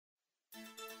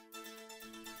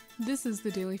This is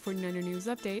the Daily 49er News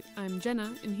Update. I'm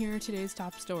Jenna, and here are today's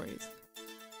top stories.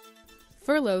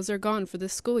 Furloughs are gone for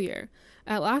this school year.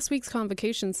 At last week's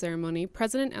convocation ceremony,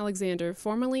 President Alexander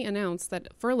formally announced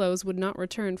that furloughs would not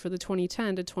return for the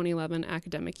 2010 to 2011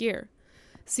 academic year.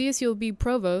 CSULB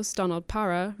Provost Donald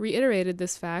Parra reiterated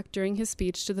this fact during his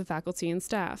speech to the faculty and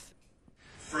staff.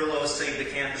 Furloughs saved the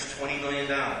campus $20 million.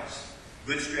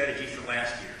 Good strategy for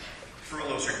last year.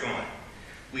 Furloughs are gone.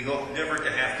 We hope never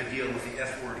to have to deal with the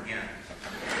F word again.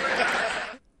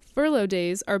 Furlough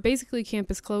days are basically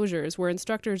campus closures where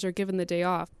instructors are given the day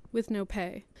off with no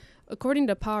pay. According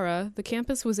to Parra, the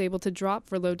campus was able to drop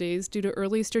furlough days due to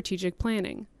early strategic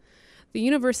planning. The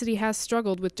university has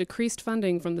struggled with decreased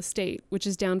funding from the state, which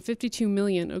is down $52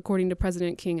 million according to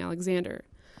President King Alexander.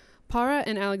 Parra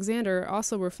and Alexander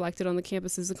also reflected on the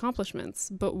campus's accomplishments,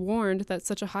 but warned that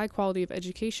such a high quality of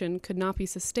education could not be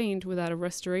sustained without a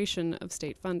restoration of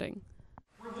state funding.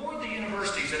 Reward the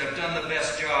universities that have done the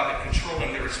best job at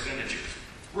controlling their expenditures.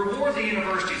 Reward the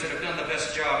universities that have done the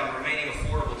best job in remaining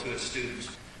affordable to its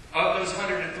students. Of those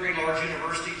 103 large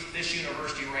universities, this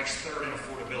university ranks third in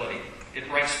affordability.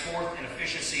 It ranks fourth in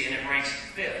efficiency, and it ranks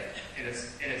fifth in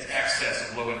its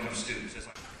access of low-income students.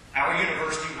 Our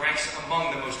university ranks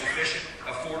among the most efficient,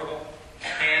 affordable,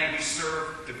 and we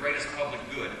serve the greatest public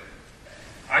good.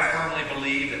 I firmly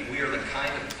believe that we are the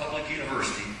kind of public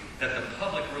university that the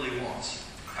public really wants.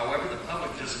 However, the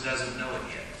public just doesn't know it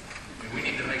yet, and we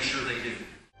need to make sure they do.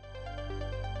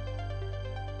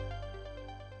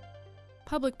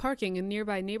 Public parking in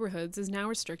nearby neighborhoods is now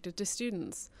restricted to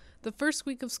students. The first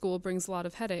week of school brings a lot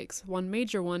of headaches, one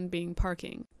major one being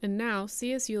parking. And now,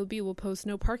 CSULB will post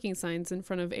no parking signs in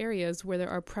front of areas where there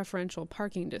are preferential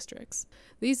parking districts.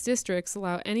 These districts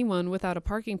allow anyone without a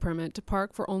parking permit to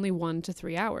park for only 1 to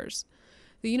 3 hours.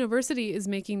 The university is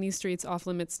making these streets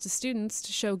off-limits to students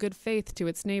to show good faith to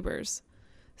its neighbors.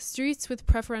 Streets with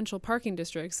preferential parking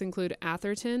districts include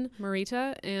Atherton,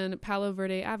 Morita, and Palo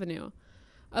Verde Avenue.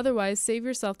 Otherwise, save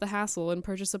yourself the hassle and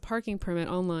purchase a parking permit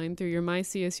online through your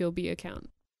MyCSULB account.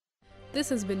 This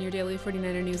has been your Daily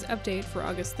 49er News Update for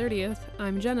August 30th.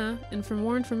 I'm Jenna, and for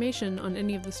more information on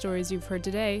any of the stories you've heard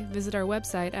today, visit our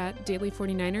website at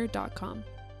daily49er.com.